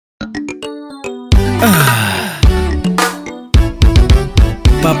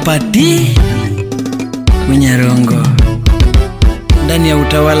Papa D Munyarongo ndani ya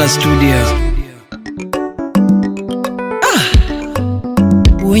Utawala Studio.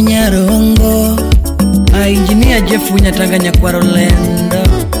 Munyarongo engineer Jeff Munyatanganya kwa Rolendo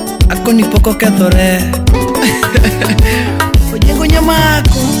ako ni poko kathore ojengo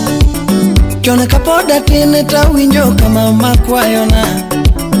nyamako chone kapoda tine tawinjo kama makwayona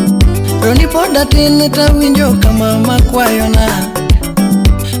roni poda tine tawinjo kama makwayona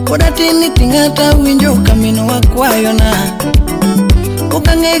poda tine tingata winjo kamino wakwayona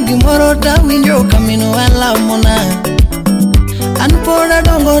ukange gimoro tawinjo kamino walamona Anpoda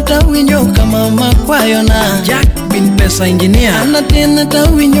dongo tawinjo kama makwayona Jack bin Pesa engineer Anatina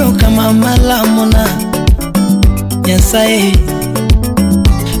tawinjo kama malamona Nyasaye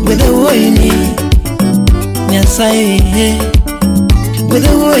with a woini Nyasaye with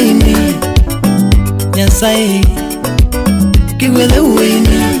a woini Nyasaye ki with a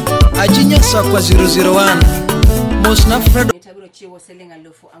woini Ajinya sakwa 001 Most na Fred Taburo chiwo selling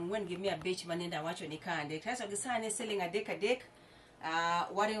alofu angwen give me a bitch manenda wacho nikande Kasa gisane selling a deka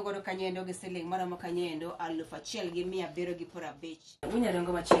wari ngodo kanyendo gi selling mara makanyendo alufa chiel gi mia bero gi pora bitch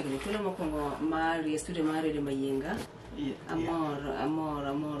Munyarongo machiegni tulo mokongo mari studio mari de Mayienga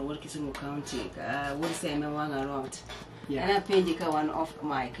amor work Kisumu County would say me wanga rot ana penji ka one off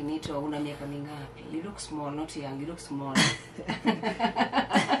mic nito una miaka mingapi you look small not young you look small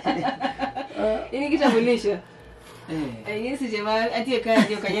ini kitambulisho yes jamaa atie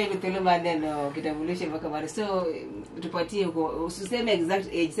kaje kanya kutulo maneno kitambulisho mpaka mara so tupatie uko usiseme exact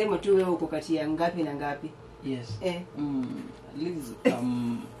age sema tu wewe uko kati ya ngapi na ngapi yes Liz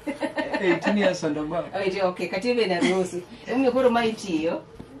 18 years and above okay katibe na ruhusu umekoro maitio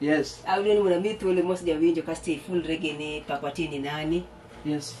yes au ni mwana mitu ile mosi ya winjo kasti full reggae ni pakwatini nani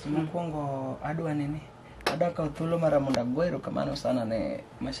yes mkongo adwa nini adaka uthulo mara munda gwero kamano sana ne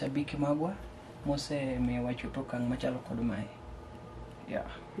mashabiki magwa mose me wachutoka machalo kodumai yeah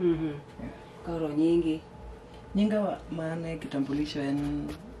karo nyingi nyinga maana kitambulisho en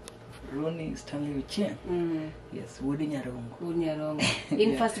Ronnie Stanley Ochieng yes Woody Nyarongo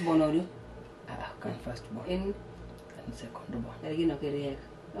in first born or kan first born in second born Regina Kerek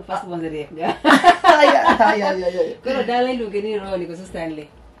first born Kerek yeah karo dala lugeni Ronnie ko Stanley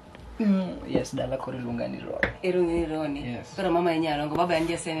yes dala ko lungani Ronnie yes karo mama Nyarongo baba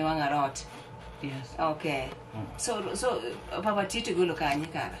ndiye seme wanga rot yes okay so papa titi gulo kanye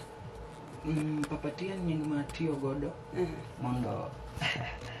kara papa tia nyingi matio godo mondo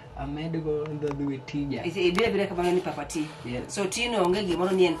amedgo ndodwe tija bila kama ni papa ti so tino onge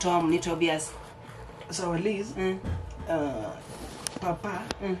gimoro ni Tom ni Tobias so Liz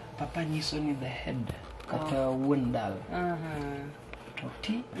papa nyiso ni the head kata wundal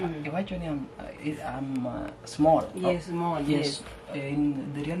Toti ewacho ni I'm small small yes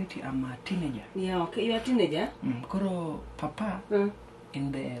in the reality I'm a teenager yeah okay you are a teenager koro papa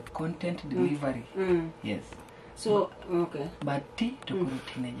in the content delivery yes so okay but to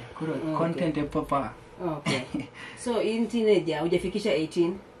teenager koro content papa okay so in teenager hujafikisha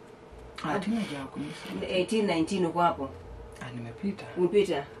 18 teenager kunisa 18 19 uko hapo nimepita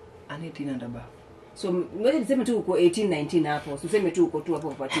umepita ani 18 and above so ngoja niseme tu uko 18 19 hapo useme tu uko tu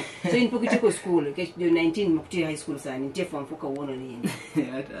hapo pati so in pokitiko school kesho 19 mkutia high school sana nitefu mfuka uone nini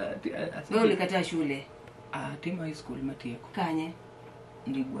wewe ulikataa shule tima high school matieko kanye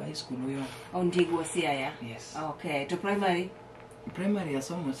Ndigwa high school yo au Ndigwa Siaya yes okay to primary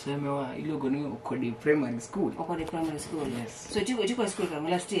asomo semewa ilogo ni ukodi primary school yes so tiko school kama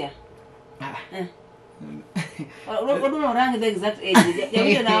last year Oduno rangi the exact age.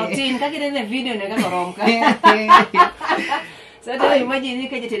 Ya na 18 kakire video ne kakoromka. Sasa imagine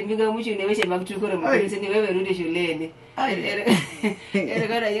nikaje telemiga mwisho inawesha magtukoro mkuri ni wewe rudi shuleni.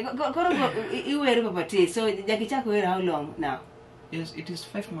 Koro iwe papa so jaki chako wewe how long now? Yes, it is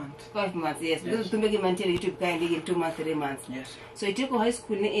 5 months. 5 months, yes. Because tumegi maintain YouTube kind in 2 months, 3 months. Yes. So itiko high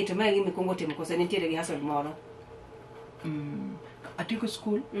school ni 8 magi mikongo temukosa nitiere gi hustle moro. Atiko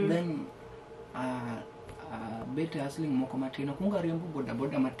school then better hustling moko matino kunga riembo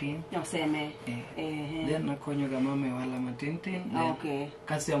boda matin Yoseme then nakonyo ga mama wala matin okay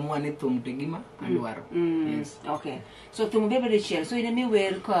kasi amua ni thum tegima adwaro yes okay so thum bebe de shell so ine mi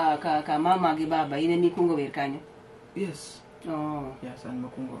wer ka mama gi baba ine mi kungo wer kanyo yes yes and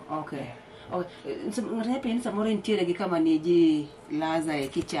makungo okay so ngarepe ni samoro ntiere gi kama ni ji laza ya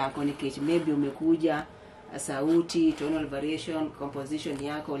kichako ni kech maybe umekuja sauti tonal variation composition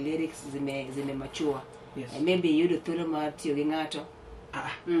yako lyrics zime mature yes maybe you do thuro ma tiyo gi ngato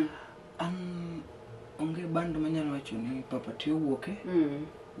onge bando manyalo wacho ni papa tiyo wuoke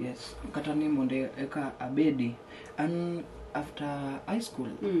Yes, kata ni monde eka abedi an after high school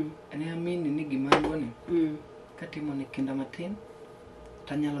ane amini ni gimango ni katimo ni kinda matin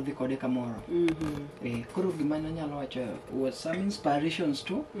tanyalo dhi kode kamoro. Koro gima nyalo wacho was some inspirations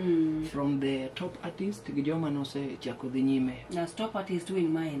too from the top artist gi joma nose chako dhi nyime. Now top artist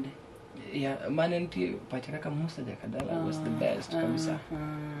in mind. Yeah, manenti pachaka kama Musa Jakadala was the best kabisa.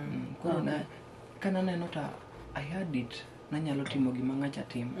 Koro na kana neno ta I had it nanyalo timo gima ngacha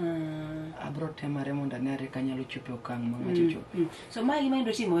timo. Abro temare monda nere kanyalo chopo okang ma ngacha chopo. So my mind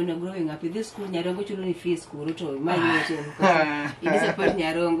timo when growing up in this school Nyarongo chulo ni fee school to my year. It is a part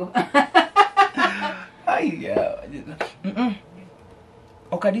Nyarongo. Ay yeah.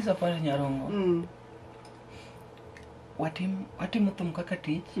 Okadisa part Nyarongo. Watim thum kaka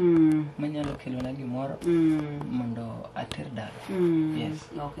tich manyalo kelo na gimoro mondo ater dala. Yes.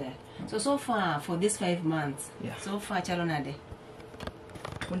 Okay. So far for this 5 months, yeah. So far chalo nade?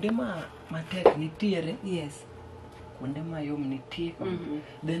 Kunde ma matek nitiere. Yes. Kunde ma yom nitie.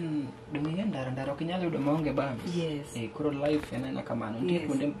 Then dunia ndara kinyalo yudo maonge bams. Yes. Kuro life yana kamano. Ndiye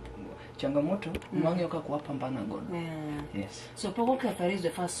kunde changamoto mwange yoka kuwapambana godo. Yes. So Poko Kefere is the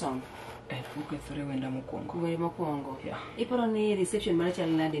first song. Poko Kefere wenda mokwongo. Wenda mokwongo. Yeah. Iparo ni reception mara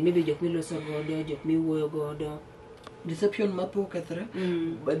chalo nade? Maybe jok miloso godo, jok miwuoyo godo. Reception ma Poko Kefere.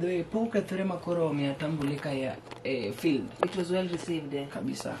 By the way, Poko Kefere makoro miatambulika ya field. It was well received.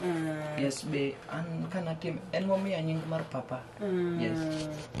 Kabisa. Yes, be an kana team en momi anying mar papa. Yes.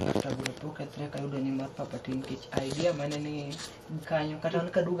 Tabule Poko Kefere kayudo nying mar papa tin kich idea maneni kanyo kata an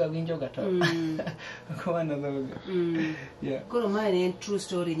kaduga winjo gato. Ko wana dhoga. Yeah. Koro mane true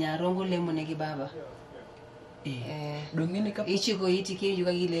story Nyarongo lemo ne gi baba. Dongini ka ichigo iti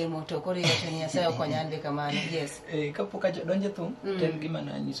kijuga gilemo to kore yatani asayo konyande kamano. Yes. Kapoka donje thum ten gima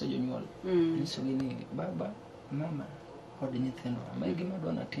na nyiso jonyuol. Nyiso gini baba, mama kod nyithindo ma gima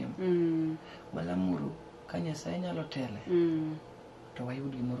dwana timo. Walamuru kanya sa nyalo tele. To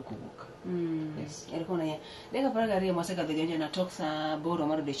wayud gimoro kowuok. Yes. Erkona ya. Dega paraga riyo maseka de jonje na toksa boro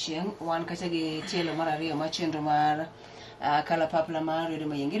mar de chieng wan kacha gi tielo mar ariyo ma chenro mar kala papla mar redo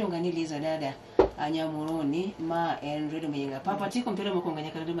mayengiro ngani liza dada anyamuroni ma en redo mayenga papa ti kompere mo konga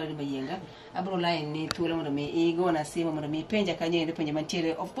nyaka redo mayenga abro line ni thuolo mondo mi igo na simo mondo mi penja kanyendo penja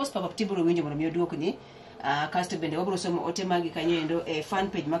mantiere of course papa ti bro winjo mondo mi oduok ni kasto bende wabro somo ote magi kanyendo fan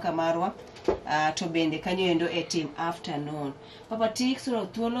page maka marwa to bende kanyendo team afternoon papa ti soro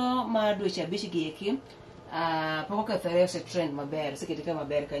thuolo ma dweche abich gi eki Poko Kefere se trend maber seketika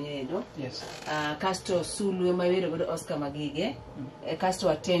maber kanyendo. Yes. Kasto sulwe mayero godo Oscar Magige. Kasto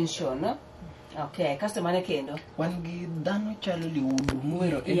attention. Okay, kasto mane kendo? Wan gi dhano chalo liudu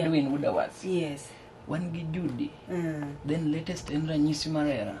mwero Edwin Woodwards. Yes. Wan gi Judy. Then latest en ranyisi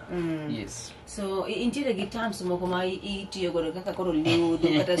marera. Yes. So intiere gi terms moko ma itiyo godo kaka koro liudu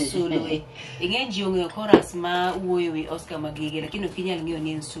kata sulwe. Ing'e ji ong'eyo chorus ma wuoyo wi Oscar Magige lakini ok inyal ng'eyo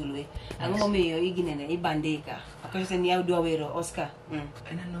ni en sulwe. Ang'o momiyo iginene ibandika? Akose ni adwa wero Oscar.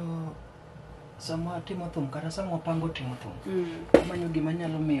 Eneno sama timo thum kata sama pango timo thum. Manyo gima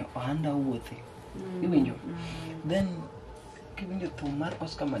nyalo miyo ohanda wuothi. Iwinjo? Then kiwinjo thum mar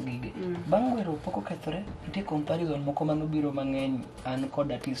Oscar Magige. Bang' wero Poko Kefere nitie comparison moko manobiro mang'eny an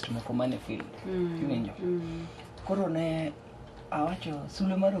kod artist moko mane field. Iwinjo? Koro ne awacho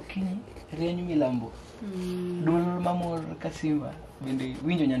sulwe mar okinyi rieny milambo. Dul mamor kasimba bende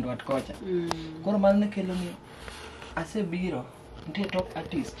winjo nyandwat kocha. Koro mano kelo ni asebiro nitie top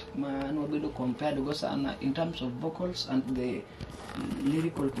artist man wabedo compared go sana in terms of vocals and the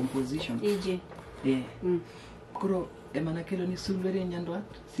lyrical composition. Kuro emana kelo ni sulwere nyandwat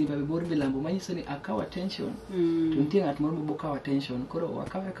simba bebor milambo manyiso ni akawa attention to nitie ng'at moro mabokawa attention koro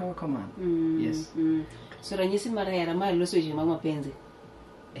wakawa kamano. Yes. So ranyisi mar hera ma loso ji mag mapenzi.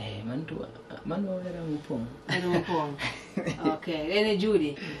 Mano era mpong. Okay, then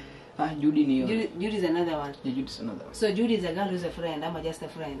Judy. Judy niyo. Judy is another one. Yeah, Judy is another one. So Judy is a girl who's a friend, I'm just a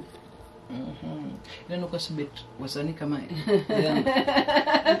friend. Neno kwa sibet wasani kama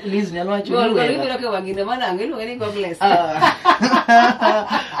Liz nyalo wacho ni wewe. Ngolo ke waginde mana ngelo ngani gogless.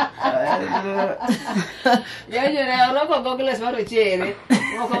 Yo na loko gogless maro chere.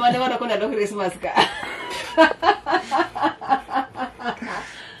 Moko mane wada kona do Christmas ka.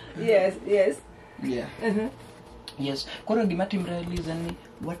 Yes. Yeah. Yes. Koro gima timre Liz ni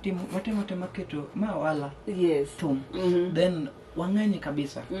watimo tema keto ma wala. Yes. Thum. Then wang'enye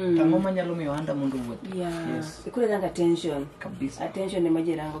kabisa. Tang'o manyalo miyo ohanda mondo wuoth. Yes. Ikure ranga attention. Kabisa. Attention ne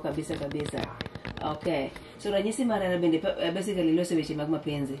majirango kabisa. Okay. So ranyisi marana bende basically lose weche mag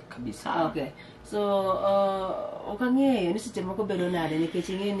mapenzi. Kabisa. Okay. So okang'eyo ni seche moko bedo nade nikech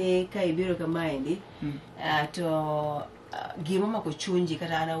ing'e ni ka ibiro kamaendi to gima mako chunji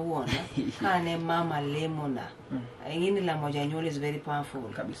kata ana wuona kane mama lemona ingini la moja nyuol is very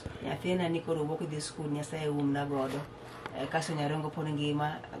powerful kabisa. Nyathina ni koro wuok dhi skul Nyasaye umna godo kaso nyarongo pod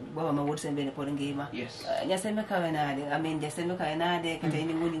ngima baba ma wuod sembe ne pod ngima Nyasaye mekawe nade Nyasaye mekawe nade kata in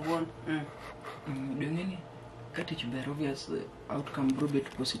nguni won dengeni katich ber obvious outcome bro bet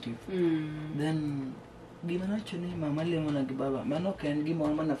positive then gima nachoni mama lemona gi baba mano ken gima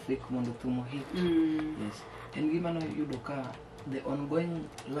mana fake mondo thumo hit yes en gima no yudo ka the ongoing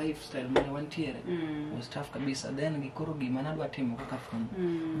lifestyle mane wantiere was tough kabisa then gikoro gima nadwa timo kaka phone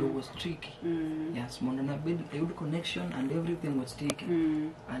was tricky yes mondo na build a good connection and everything was tricky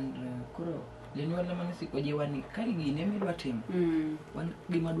and koro jonyuol mane siko jiwani kali gine midwa timo wan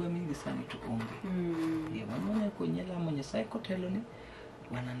gima dwa migi sani to onge ye wanone konyela mo Nyasaye kotelo ni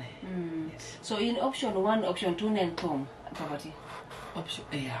wanane yes. So in option 1 option 2 nen tom property option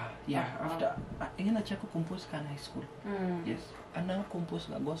after ingena chako compose kana high school yes ana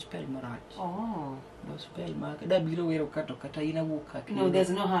compose la gospel marach gospel ma da biro wero kata ina wuka no there's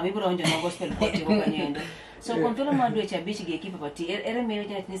no harm ibro onjo no gospel poti ko kanyendo so kontrolo madwe cha bichi ge equipe pati ere meyo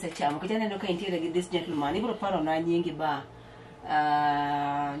jana tinisa chamo ko jana no ka intiere gi this gentleman ibro paro na nyingi ba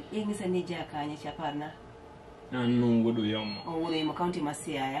ingisa ni jaka nya chaparna Nungu du yomo. Ule mu county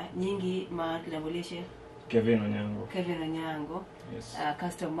Masiaya nyingi ma kitambulishe Kevin Onyango. Yes.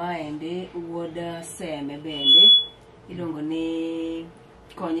 Customer ende woda seme bende ilongo ni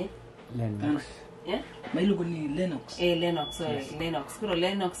konye Lennox. Yeah? Mailugo ni Lennox. Lennox, sorry. Yes. Lennox. Kuro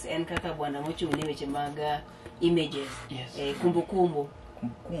Lennox en kaka bwana mochuni weche maga images. Yes. Kumbukumbu.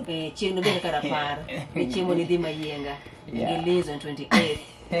 Chieng no bende karapar. Chiemo ni dhi Mayienga. Ngelezo 28.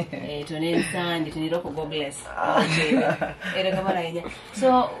 Tonen sandi tuniroko goggles era kama rainya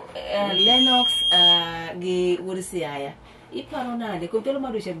so Lennox gi Wursiaya iparo nade ko telo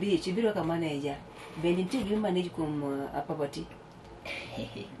madusha beach biro kama manager bendi tigi manage kum property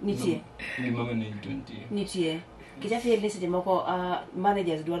nitie ni mama ni 20 nitie kijafi list de moko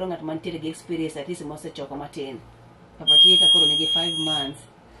managers dwaro ngat man tiere gi experience at least mose choko matin property ka koro nigi 5 months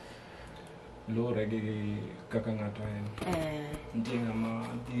lore gi kaka ngato en ntinga ma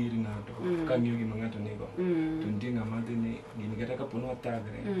diri ngato kangiyo gi ngato nigo to ntinga ma dini gini kata ka pono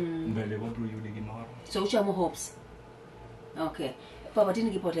tagre mbele wabro yudi gi moro so uchamo hopes okay property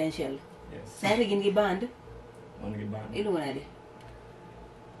ni potential yes sare gini band on gi band ilu nade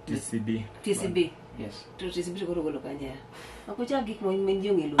TCB yes to TCB to golo kanya akucha gik mo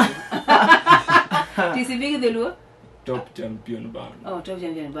menjongi lu TCB gi delu top champion band top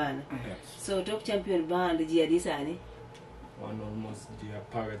champion band yes. So top champion band ji adisa ni one almost dia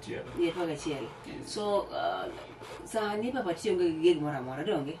paga chiel so sani papa tiongo gig mora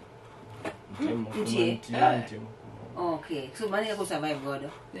donge okay so mani ka survive godo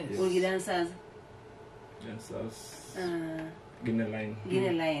ul dancers gine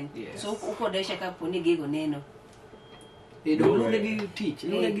line yes. So uko desha ka poni gigo neno Lule gi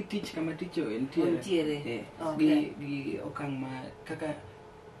teach kama ticho entiere gi okang ma kaka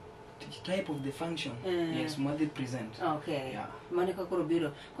type of the function yes mother present okay mane ka koro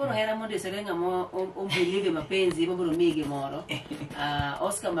biro koro hera mondo serenga mo believe mapenzi bobro migi moro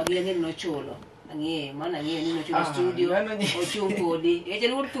Oscar Magile no chulo angie mana ngie ni no chulo studio ochung kodi eche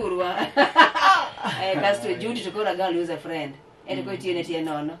nur turwa kasto Judy to kora gal use a friend ene ko tiene tie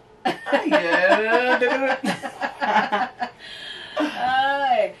nono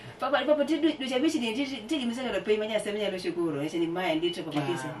papa tidu chabichi ni tigi misaka ro pay manya semenya lo shukuru ese ni mai ndito papa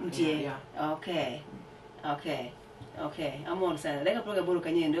kisa mtie okay amon sana leka proga buru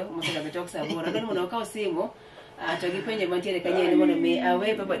kanyendo musaka betoksa buru ndani mwana ukao simu atogipenye mantiere kanyendo mwana me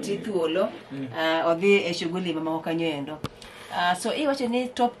awe papa tituolo odhi e shughuli mama kanyendo so iwacho ni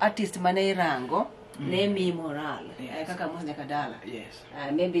top artist mane irango ne mi moral kaka mwana kadala yes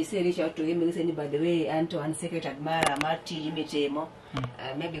maybe say reach out to him say by the way Anto and secret admire Marty mitemo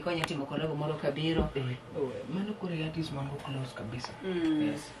maybe konya timo kolego moro kabiro mano kore artist mango close kabisa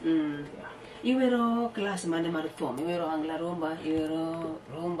yes iwero class mane mar thom iwero angla rumba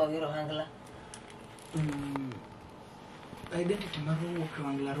iwero angla identity maru ko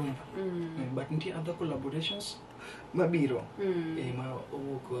angla rumba but nti other collaborations mabiro ma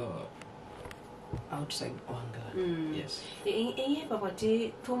wuok outside Angla yes papa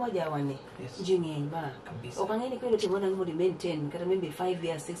ti thoma jawani jing'eny ba kabisa okangeni kwelo timona ngodi maintain kata maybe 5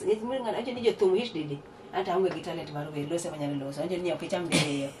 years 6 years mimi ngana acha nije thum hit didi ata ange gi talent maru be lose manyalo loso anje ni okicham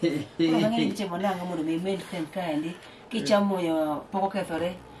geye okangeni timona ngomoro me maintain kandi kichamo yo poko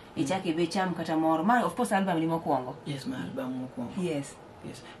kethore ichaki be cham kata moro ma of course album ni mokwongo yes ma album mokwongo yes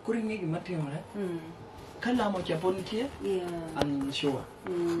kuri ngi matimore kala mo chapontie I'm sure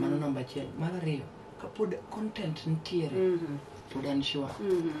mano number 1 mara riyo kapod content nitiere pod an sure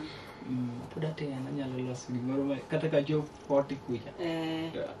pod ate an anyalo loso gimoro kata ka jo 40 kuja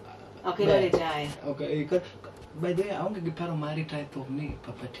okay no retire okay by the way aonge gi paro mar retire to ni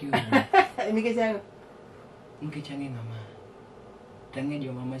papatio nikech ang'e ng'ama tang'e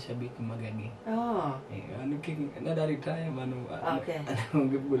joma mashabiki magagi nada retire mano okay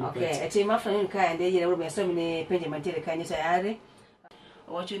tim afternoon kaende yire uru mesomi ne penje mantiere kanyo tayari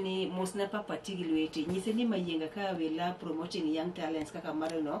wacho ni mosna papa tigi lweti nyise ni Mayienga ka wila promoting young talents kaka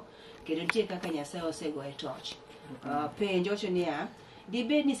marono kendo nitie kaka Nyasaye osego e toch penjo wacho ni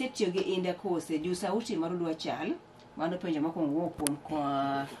dibed ni setiyo gi inda kose juu sauti mar dwa chal mano penjo mokwongo wuok kuom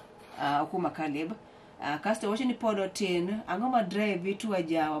Okuma Caleb kasto wacho ni pod otin ang'o ma drive itu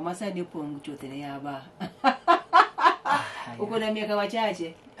ajawa masani opong chuth ne yaba uko na miaka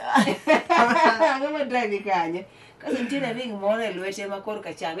wachache ang'o ma drive kanye kaso nitiere ring moro e lwete ma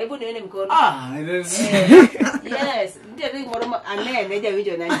korka cham hebu nione mkono yes nitiere ring moro anene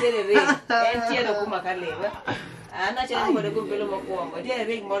jawinjo na nitiere ring en tiere Okuma Caleb anachano kode kumpelo mokwongo nitiere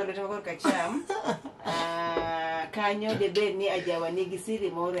ring moro lwete ma korka cham kanyo debed ni ajawa nigi siri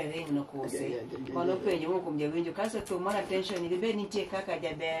moro e ring no kose mano penjo mo kuom jawinjo kaso to mar attention debed ni nitie kaka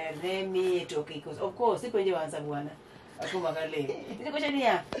jaber remi toki of course ipenjo wanza bwana Okuma Caleb niko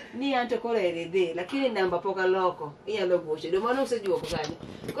ni anto koro erede lakini namba poka loko inyalo goche do mano usejuoko kanyo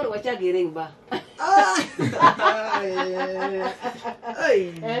koro wachagi ring ba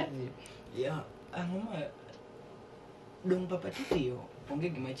ang'oma dong papatio onge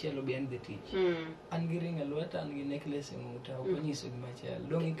gimachielo behind the teach an gi ring e lweta an gi necklace e ng'uta ok onyiso gimachielo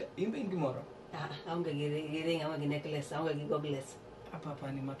dong imbe in gimoro aonge gi ring aonge gi necklace aonge gi goggles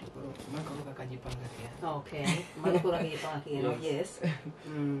apapa ni makoro kaka jipanga kia okay mago koro kaka jipanga kia yes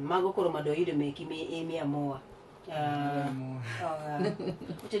mago koro madoido meki mi amoa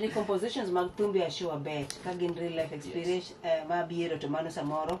Ucheni compositions mag thumbi assure bet ka gin real life experience ma biero to mano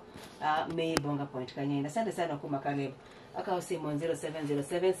samoro me bonga point kanyenda. Asante sana Okuma Caleb. Aka simu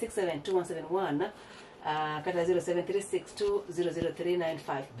 0707672171 kata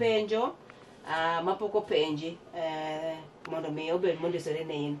 0736200395 penjo mapoko penji mondo me obed mondo sore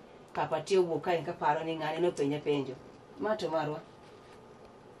ne in papa tiyo wuka in ka paro ni ngani no penja penjo mato marwa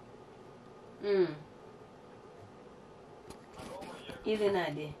ile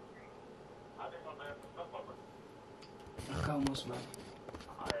nade akamos ba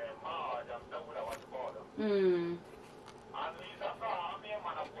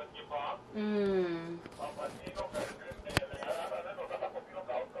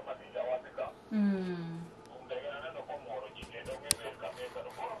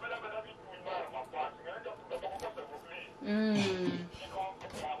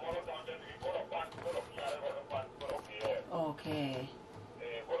okay.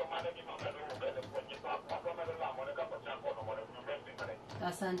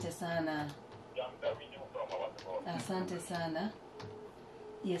 Asante sana. Asante sana.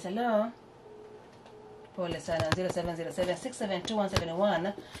 Yes, hello. Pole sana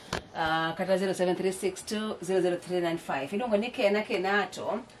 0707672171 kata 0736200395. Ilongo ni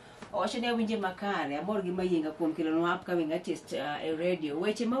Kenato. Oshene winje makare amor gi Mayienga kuom kelo upcoming artist e radio.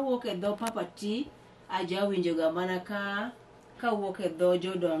 Weche mawuok e dho Papa T aja winjo ga mana ka wuok e dho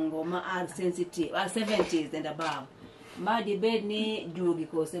jodongo ma are sensitive 70s and above. Ma dibed ni jugi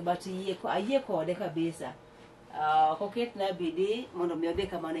kose but ayie kode kabisa. Koket na bidi mondo mi odhi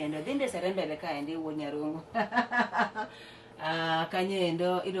kama nendo dhinde serembele ka endi wuon Nyarungu.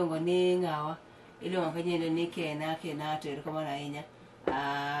 Kanyendo ilongo ni ngawa ilongo kanyendo ni Kenato kama na inya.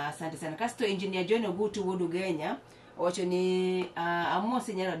 Asante sana. Kasto engineer John Ogutu Wodu Genya wacho ni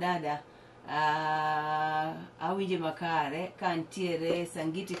amosi nyaro dada awinje makare kantiere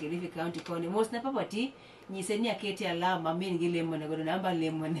Sangiti Kilifi County koni mos na Papa T nyise ni aketi alama min gi lemone godo namba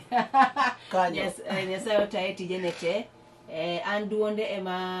lemone yes Nyasaye otaye tijenete an duonde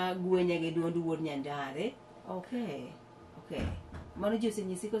ema gwenya gi duond wuod Nyandare okay mano jose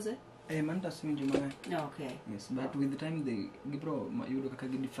nyisi kose man does mean Jumana. Okay. Yes, but with the time they give you look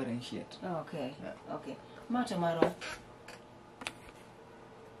at differentiate. Okay. Okay. Mata maro.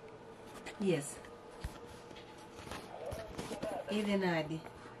 Yes. Ile nadi.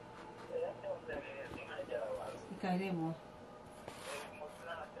 Karibu.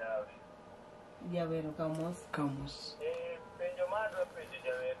 Javero Kaumos. Penjo madro penjo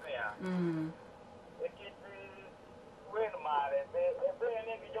javero ya. Wen mare be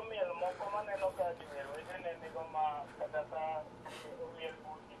ne gi jomiel moko maneno ka jomiel wetene ni goma kata sa umiel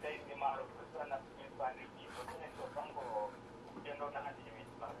buti dai di maro sana spani ki to ne to tango jendo na hadi mi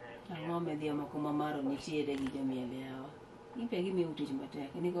mare ng'ombe dia moko mamaro nitiere gi jomiel yawa ipe gi mi utich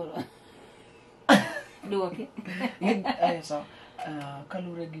matek ni koro Duoke. So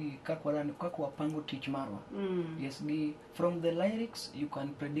kalure gi kakwa pango tich marwa. Yes, from the lyrics you can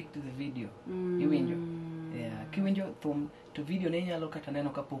predict the video. Iwinjo. Yeah, kiwinjo thum to video ne nyalo kata neno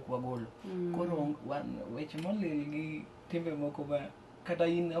kapok wagolo. Koro weche molil gi timbe moko ba kata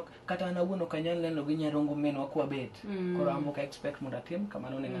an awuon ok anyal neno gi nyarongo menwa kwa bet. Koro ambo ka expect mondo atim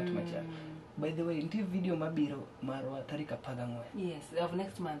kamano ne ng'at machielo. By the way, nitie video mabiro marwa tarik 14. Yes, of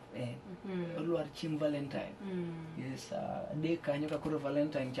next month. Oluar chieng' Valentine. Yes, de kanyo ka koro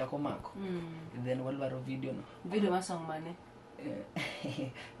Valentine chako mako. Then waluaro video no. Video ma song mane?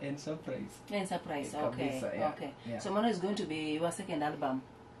 And surprise. And surprise. Okay. Kabisa, yeah. Okay. Yeah. So Mano is going to be your second album.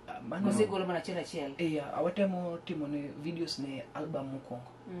 Golo mana chiel. Yeah, awatemo timo ne videos ne album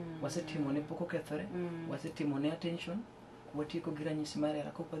mokwongo. Wasetimo ne poko kethore, wasetimo ne attention. Watieko gi ranyisi mare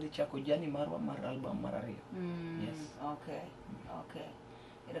ra kopo dhi chako jani marwa mar album mar ariyo. Yes. Okay. Okay.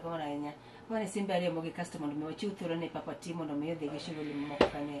 Ero kama na nya. Mane simbe ariyo mogi customer ndo wachiu thuolo ne papa timo ndo miyo dhigi shughuli moko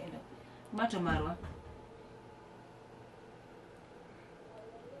kaneno. Mato marwa.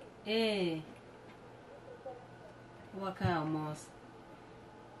 Waka mos.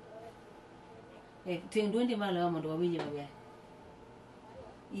 Ting duondi malo mondo wawinje maber.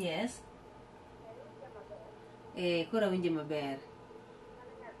 Yes. Kora winje maber.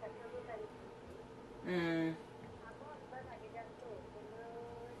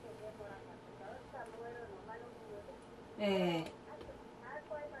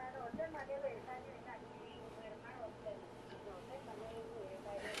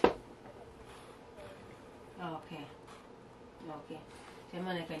 Okay. Okay.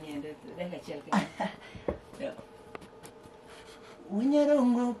 Chamane kanyende denga chelke. Yeah.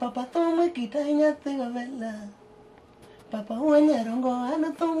 Unyarongo papa toma kitanya tiga vela. Papa unyarongo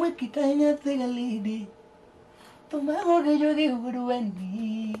ana toma kitanya tiga lidi. Toma hoge jogi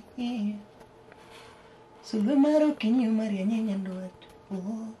uruwani. Sulu maro kinyo maria nyenya ndoat.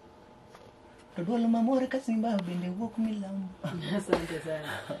 Oh. Todolo mamore kasimba bende wok milambo. Asante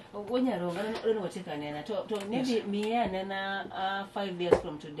sana. Unyarongo ono watika nena. To maybe miya nena 5 years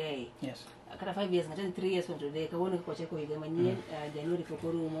from today. Yes. Kata 5 years ngata 3 years from today ka wono ko cheko higa manyien January ko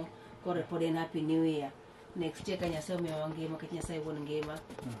korumo ko report en happy new year next year kanya so me ngima kanya sai won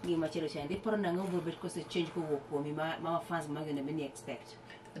ngima chelo chandi por na ngombo bet ko se change ko woko mi ma fans magene many expect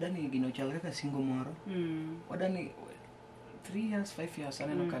Adani gino chalga ka singo moro. Wadani 3 years 5 years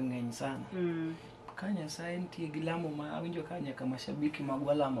aneno ka ngeny sana. Kanya sai ntie gilamo ma awinjo kanya kama mashabiki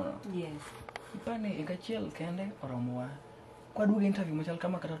magwalamo no. Yes. Ipani ikachiel kende oromowa. Kwa duga interview machal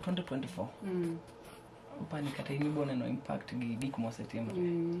kama kata 2024. Upani kata inibone no impact gi gik mosetimo.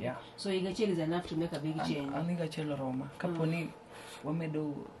 Yeah. So Igachiel is enough to make a big change. An Igachiel Roma. Kaponi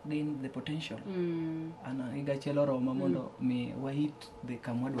wamedo gain the potential. Ana Igachiel Roma mondo me wahit the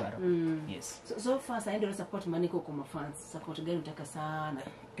kamwadwaro. Yes. So far I don't support maniko kuma fans. Support gani utaka sana.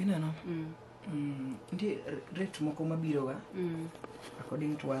 Inano. Ndi rate moko mabiro ga.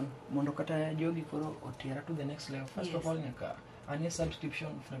 According to one mondo kata jogi koro otera to the next level. First of all nyaka any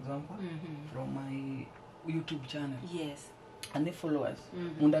subscription for example from my YouTube channel. Yes. And the followers.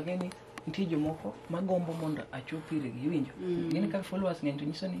 Munda geni ntie jomoko magombo mondo achopire gi winjo. Ngene ka followers ngento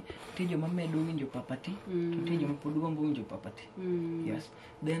nyisoni ntie joma medo winjo papati, ntie joma pod gombo winjo papati. Yes.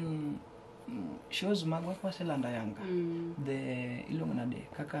 Then shows magwa kwa selanda yanga. The ilongona de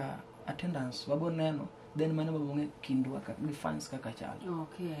kaka attendance wago neno then mano babonge kindwa ka the fans kaka chalo.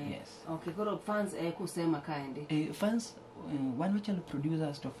 Okay. Yes. Okay, koro fans kusema kaende. Fans one which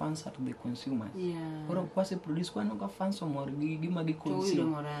producers to fans at the consumers. Yeah. Koro kwase produce kwano ka fans omor gi gima gi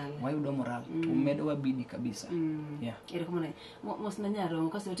consume. Wayudo moral. To medo wabidi kabisa. Yeah. Ere kama mos na nyaro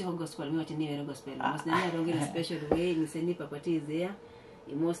kasi wote ko gospel mi wote ni wero gospel. Mos na nyaro ngene special way ni seni papati izea.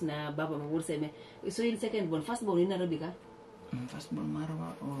 Mos na baba mabulse me. So in second born first born in Nairobi ka? First born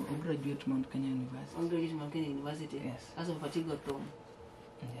marwa o graduate Mount Kenya University. On graduate Mount Kenya University. Yes. As of fatigo tom.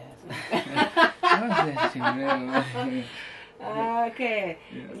 Yes. Okay.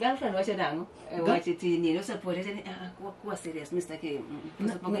 Girlfriend wacha dango. Wacha tini no support tani kuwa serious Mr. K.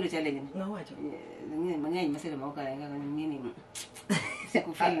 Usipongele challenge. Ngawacha. Ngine manganya masela mauka nga ngini.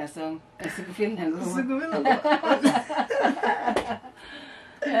 Sikufeel na song. Sikufeel na ngoma. Sikufeel na.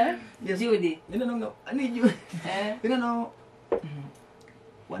 Yes. Judy. Nina no ani Judy. Nina no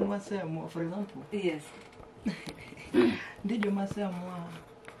one was for example. Yes. Ndijo masema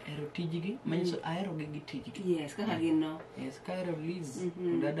ero tijigi manyiso aero gi tijigi. Yes, kaka gino. Yes, kaero Liz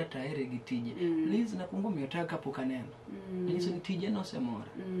dada taere gi tije. Liz na kungo miotaka poka neno. Manyiso ni tije no semora.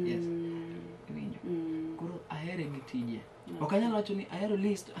 Yes. Winjo. Kuro ahere gi tije. Ok anyalo wacho ni ahero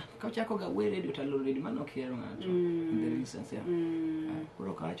list ka ochako ga we radio to already mano ok hero ng'ato. In the instance ya.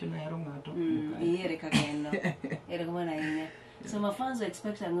 Koro ka wacho na ahero ng'ato. Ihere ka geno. Ere kama na inya. So my fans are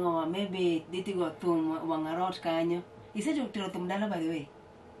expecting maybe diti go thum wangarot kanyo. Isecho tero thum dala by the way.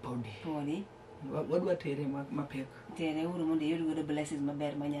 Podi. Wadwa tere mapek. Tere uru mondo yuru go blessings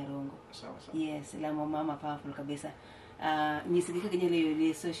maber manyarongo. Sawa. Yes, la mama powerful kabisa. Nyisi kaka nyalo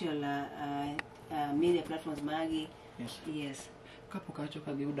yudi social media platforms magi. Yes. Kapo kacho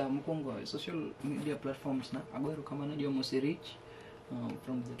kadhiuda mokwongo social media platforms na agwero kamano jo mosirich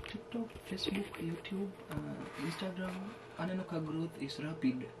from the TikTok, Facebook, YouTube, Instagram. Aneno ka growth is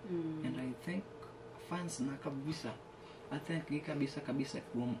rapid and I think fans na kabisa. I think gi kabisa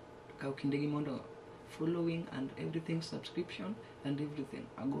kuom ka kindegi mondo following and everything, subscription and everything.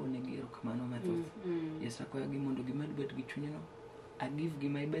 Ago negiro kamano method. Yes, akoya gi mondo gimed bet gi chunyno. I give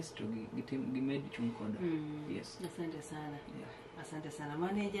my best to gimed chung koda. Yes. Asante sana. Asante sana.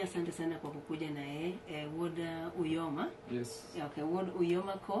 Manager, asante sana kwa kukuja na Ward Uyoma. Yes. Okay, Ward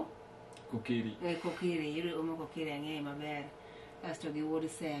Uyoma Kokiri. Kokiri, yule Kokiri ang'e maber. Asto gi Ward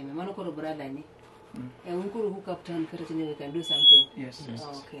Seme. Mano koro brother ni. Unkuru hook up town kata we can do something. Yes.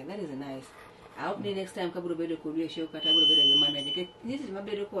 Okay, that is nice. I hope the next time kaburo bedo kudia show kata kaburo bedo gi manager. Nisi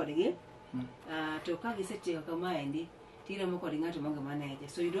mabedo kodgi. To ka giseche kama endi. Tira moko di ngato manga manager.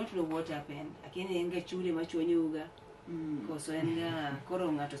 So you don't know what happened. Akini enga chule machuonyi uga. Koso enga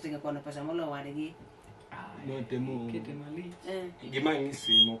koro ngato singa kona pesa molo wadgi. No temo. Kete mali. Gima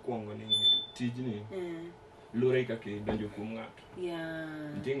ngisi mokwongo ni tijni. Lure kaka donjo kuom ngato.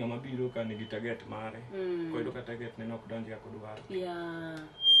 Jinga mabiro ka nigi target mare. Koido ka target ne nok donjo ka dwaro.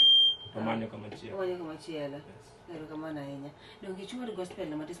 Pamanyo kama chielo. Pamanyo kama chielo. Ero kama na inya. Dongi chuo gospel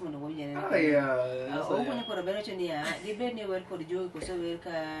na matismo ndo wonye ne. Okunye koro bero choni ya. Dibed ne wer kod jogi koso wer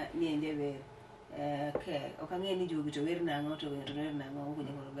ka niende wer. Okay, okang'e ni jogi to wer nang'o to wer nang'o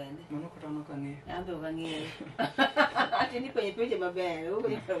okunye koro bende. Mano kata nokang'e. Ambe okang'e. Atini kwenye peje maber.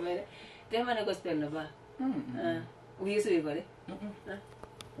 Okunye koro bende. Tema ne gospel no ba. Uyesu yigore?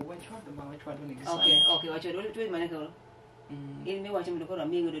 Wachwado ni gisana. Okay, wachwado. Tuwe mane koro? In mi wacho mondo koro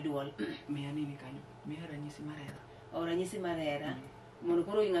amiyo godo duol. Miya nini kanyo? Miya ranyisi marera. Ranyisi marera. Mondo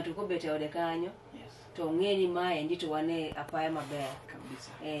koro ng'ato kobet e ode kanyo. Yes. To ng'eni mae ndi to wane apaya maber.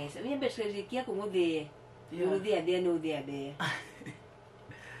 Kabisa. So miya bet kia kuma udhiye. Udhi adhiya no udhi adhiya.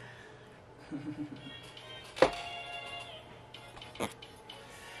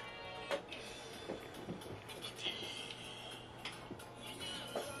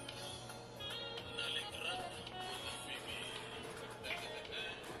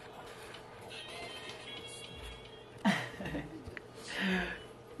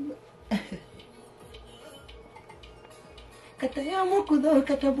 Kata yamo kudo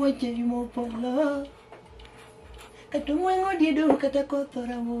kata boche mo polo. Kata mwengo dido kata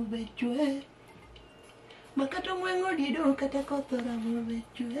kothora mo bechwe. Makata mwengo dido kata kothora mo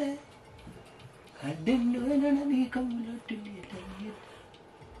bechwe. Adendo na ni kamulo tulieta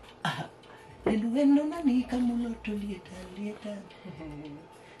lieta. Adendo na ni kamulo tulieta lieta.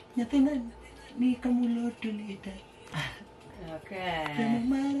 Nyathina ni kamulo tulieta. Okay.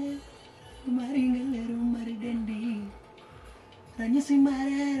 Maringalero maridendi. Ranyisi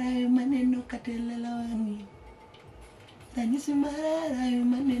marera maneno katelela wangi. Ranyisi marera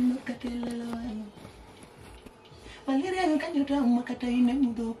maneno katelela wangi. Malaria nkanyuta makata ine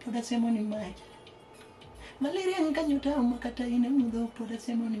mudo poda semo ni maji. Malaria nkanyuta makata ine mudo poda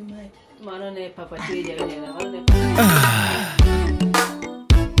semo ni maji. Mano ne papa tija wena. Mano ne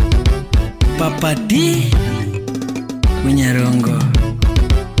Papa D Munyarongo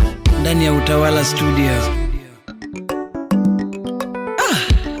ndani ya Utawala Studio.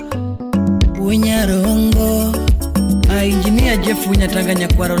 Munyarongo engineer Jeff Unyatanganya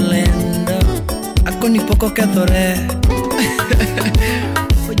kwa Rolendo ako nipoko kethore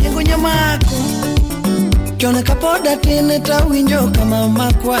ojengo nyamako chone kapoda tine tawinjo kama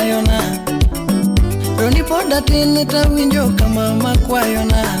makwayona roni poda tine tawinjo kama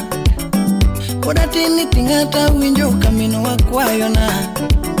makwayona poda tine tingata winjo kamino wakwayona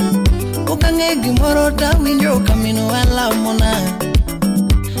ukang'e gimoro tawinjo kamino walamona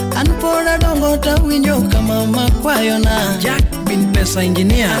Anpoda dongo tawinjo kama makwayona Jack bin pesa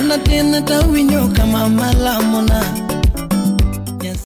engineer Anatina tawinjo kama malamona